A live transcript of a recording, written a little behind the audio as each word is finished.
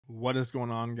What is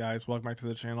going on, guys? Welcome back to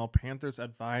the channel. Panthers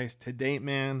Advice. Today,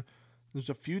 man, there's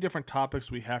a few different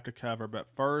topics we have to cover, but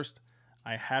first,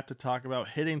 I have to talk about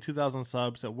hitting 2,000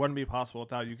 subs. It wouldn't be possible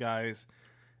without you guys.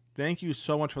 Thank you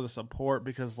so much for the support,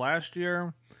 because last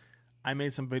year, I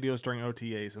made some videos during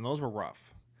OTAs, and those were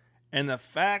rough. And the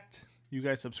fact you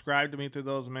guys subscribed to me through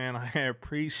those, man, I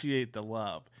appreciate the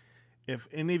love. If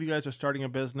any of you guys are starting a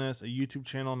business, a YouTube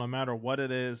channel, no matter what it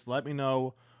is, let me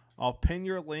know. I'll pin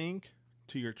your link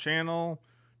to your channel,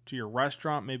 to your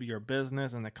restaurant, maybe your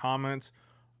business in the comments.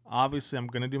 Obviously, I'm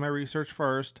going to do my research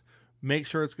first. Make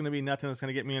sure it's going to be nothing that's going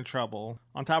to get me in trouble.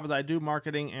 On top of that, I do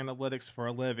marketing analytics for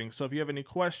a living. So if you have any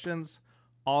questions,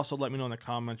 also let me know in the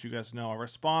comments. You guys know I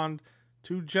respond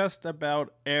to just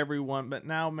about everyone. But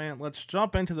now, man, let's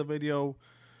jump into the video,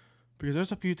 because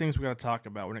there's a few things we got to talk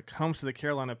about when it comes to the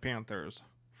Carolina Panthers.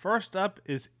 First up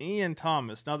is Ian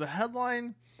Thomas. Now, the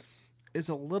headline is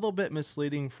a little bit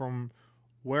misleading from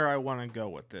where I want to go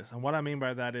with this. And what I mean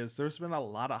by that is there's been a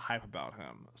lot of hype about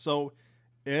him. So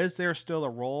is there still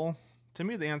a role? To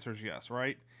me, the answer is yes,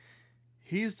 right?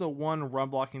 He's the one run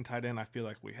blocking tight end I feel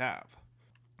like we have.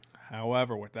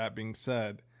 However, with that being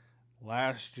said,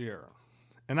 last year,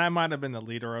 and I might have been the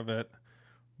leader of it,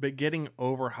 but getting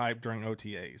overhyped during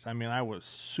OTAs. I mean, I was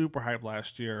super hyped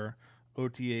last year.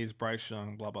 OTAs, Bryce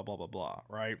Young, blah, blah, blah, blah, blah,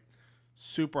 right?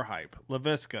 Super hype.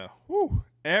 Laviska. Whew.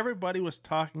 Everybody was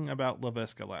talking about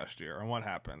Laviska last year. And what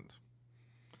happened?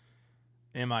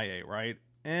 MIA, right?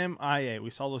 MIA. We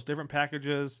saw those different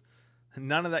packages.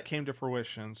 None of that came to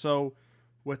fruition. So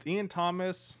with Ian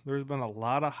Thomas, there's been a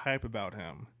lot of hype about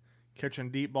him. Catching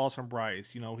deep balls from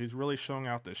Bryce. You know, he's really showing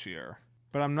out this year.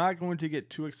 But I'm not going to get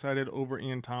too excited over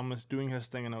Ian Thomas doing his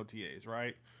thing in OTAs,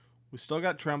 right? We still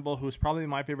got Tremble, who's probably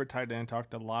my favorite tight end.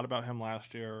 Talked a lot about him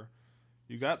last year.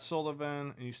 You got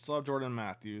Sullivan, and you still have Jordan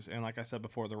Matthews, and like I said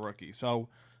before, the rookie. So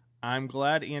I'm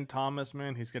glad Ian Thomas,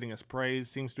 man, he's getting his praise,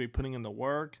 seems to be putting in the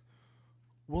work.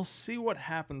 We'll see what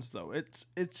happens, though. It's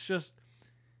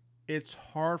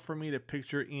hard for me to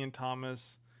picture Ian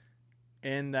Thomas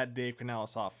in that Dave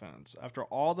Canales offense. After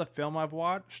all the film I've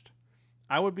watched,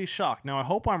 I would be shocked. Now, I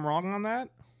hope I'm wrong on that,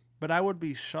 but I would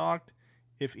be shocked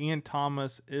if Ian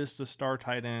Thomas is the star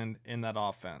tight end in that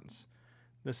offense.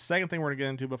 The second thing we're going to get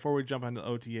into before we jump into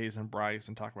OTAs and Bryce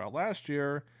and talk about last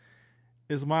year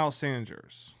is Miles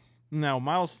Sanders. Now,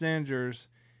 Miles Sanders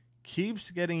keeps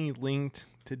getting linked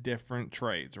to different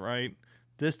trades, right?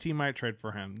 This team might trade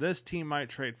for him. This team might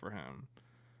trade for him.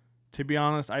 To be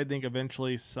honest, I think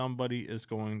eventually somebody is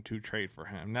going to trade for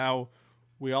him. Now,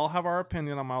 we all have our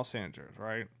opinion on Miles Sanders,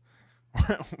 right?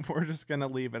 We're just going to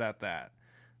leave it at that.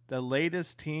 The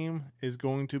latest team is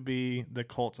going to be the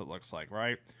Colts, it looks like,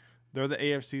 right? They're the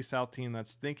AFC South team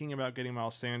that's thinking about getting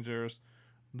Miles Sanders.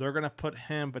 They're going to put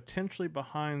him potentially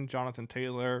behind Jonathan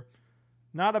Taylor.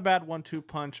 Not a bad 1-2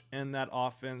 punch in that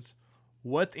offense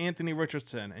with Anthony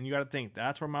Richardson. And you got to think,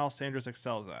 that's where Miles Sanders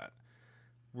excels at.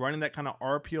 Running that kind of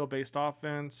RPO-based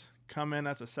offense, come in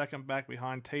as a second back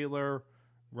behind Taylor,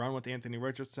 run with Anthony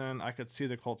Richardson. I could see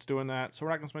the Colts doing that. So we're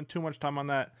not going to spend too much time on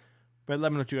that. But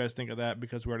let me know what you guys think of that,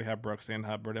 because we already have Brooks and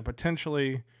Hubbard and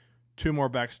potentially two more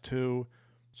backs too.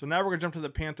 So now we're going to jump to the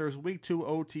Panthers. Week 2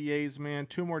 OTAs, man.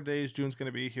 2 more days. June's going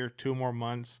to be here. 2 more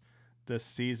months. This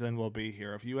season will be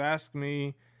here. If you ask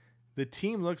me, the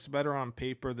team looks better on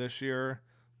paper this year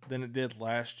than it did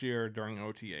last year during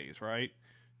OTAs, right?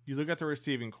 You look at the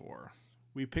receiving core.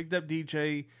 We picked up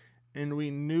DJ, and we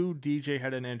knew DJ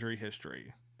had an injury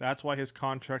history. That's why his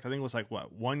contract, I think, was like,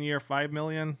 what, 1 year, $5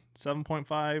 million,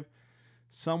 7.5?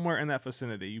 Somewhere in that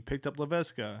vicinity. You picked up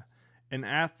Laviska, an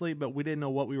athlete, but we didn't know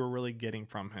what we were really getting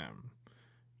from him.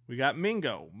 We got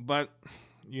Mingo, but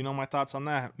you know my thoughts on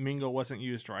that. Mingo wasn't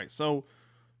used right. So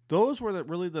those were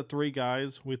really the 3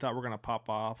 guys we thought were going to pop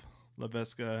off.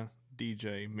 Laviska,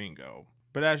 DJ, Mingo.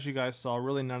 But as you guys saw,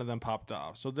 really none of them popped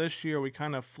off. So this year we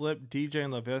kind of flipped DJ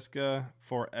and Laviska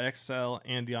for XL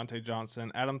and Deontay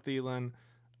Johnson. Adam Thielen,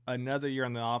 another year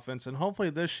in the offense. And hopefully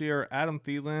this year, Adam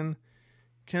Thielen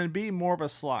can be more of a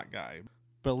slot guy.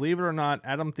 Believe it or not,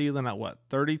 Adam Thielen at what,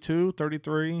 32,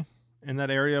 33 in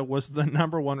that area was the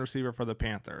 #1 receiver for the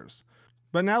Panthers.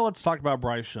 But now let's talk about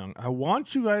Bryce Young. I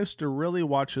want you guys to really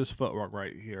watch his footwork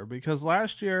right here, because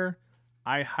last year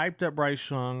I hyped up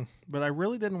Bryce Young, but I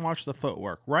really didn't watch the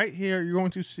footwork. Right here, you're going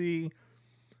to see,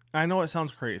 I know it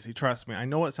sounds crazy. Trust me, I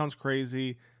know it sounds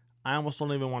crazy. I almost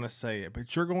don't even want to say it,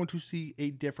 but you're going to see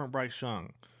a different Bryce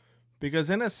Young.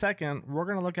 Because in a second, we're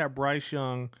going to look at Bryce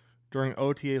Young during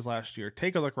OTAs last year.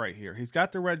 Take a look right here. He's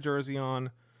got the red jersey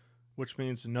on, which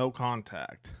means no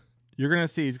contact. You're going to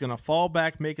see he's going to fall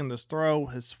back making this throw.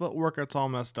 His footwork, it's all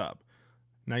messed up.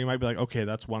 Now you might be like, okay,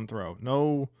 that's one throw.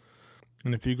 No,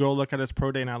 And if you go look at his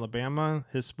pro day in Alabama,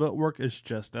 his footwork is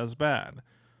just as bad.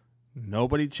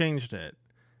 Nobody changed it.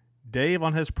 Dave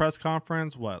on his press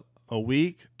conference, a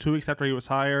week, 2 weeks after he was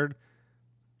hired,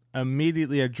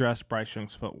 immediately addressed Bryce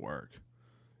Young's footwork.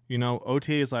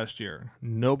 OTAs last year,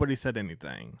 nobody said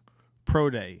anything. Pro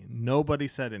day, nobody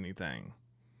said anything.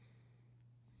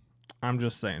 I'm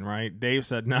just saying, right? Dave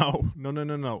said, no.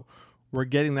 We're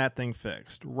getting that thing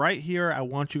fixed. Right here, I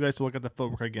want you guys to look at the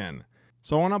footwork again.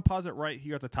 So I want to pause it right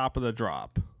here at the top of the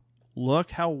drop.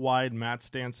 Look how wide Matt's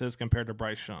stance is compared to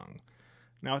Bryce Young.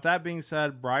 Now, with that being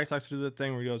said, Bryce likes to do the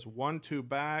thing where he goes 1-2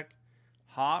 back,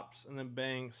 hops, and then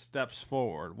bang, steps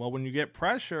forward. Well, when you get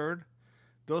pressured,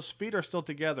 those feet are still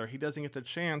together. He doesn't get the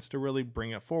chance to really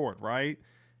bring it forward, right?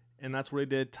 And that's what he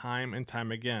did time and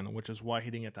time again, which is why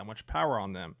he didn't get that much power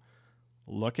on them.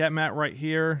 Look at Matt right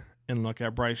here and look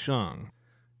at Bryce Young.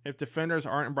 If defenders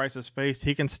aren't in Bryce's face,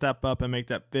 he can step up and make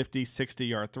that 50,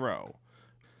 60-yard throw.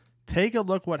 Take a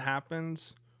look what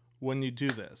happens when you do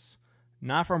this.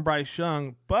 Not from Bryce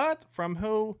Young, but from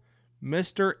who?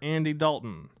 Mr. Andy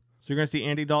Dalton. So you're going to see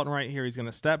Andy Dalton right here. He's going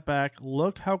to step back.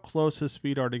 Look how close his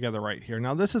feet are together right here.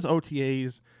 Now, this is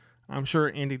OTAs. I'm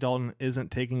sure Andy Dalton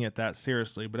isn't taking it that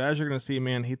seriously. But as you're going to see,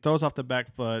 man, he throws off the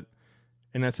back foot,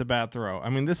 and it's a bad throw. I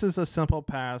mean, this is a simple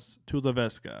pass to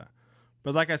Laviska.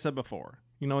 But like I said before,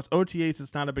 it's OTAs.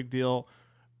 It's not a big deal.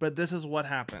 But this is what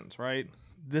happens, right?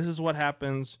 This is what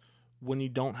happens when you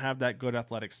don't have that good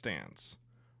athletic stance.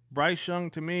 Bryce Young,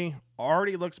 to me,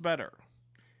 already looks better.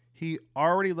 He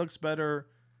already looks better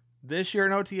this year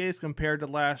in OTAs compared to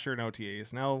last year in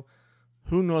OTAs. Now,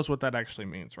 who knows what that actually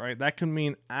means, right? That can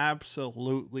mean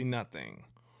absolutely nothing.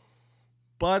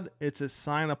 But it's a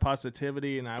sign of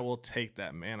positivity, and I will take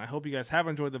that, man. I hope you guys have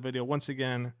enjoyed the video. Once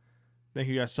again, thank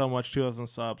you guys so much. 2,000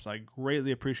 subs. I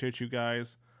greatly appreciate you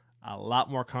guys. A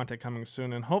lot more content coming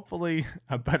soon, and hopefully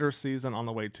a better season on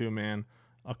the way too, man.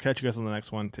 I'll catch you guys on the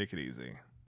next one. Take it easy.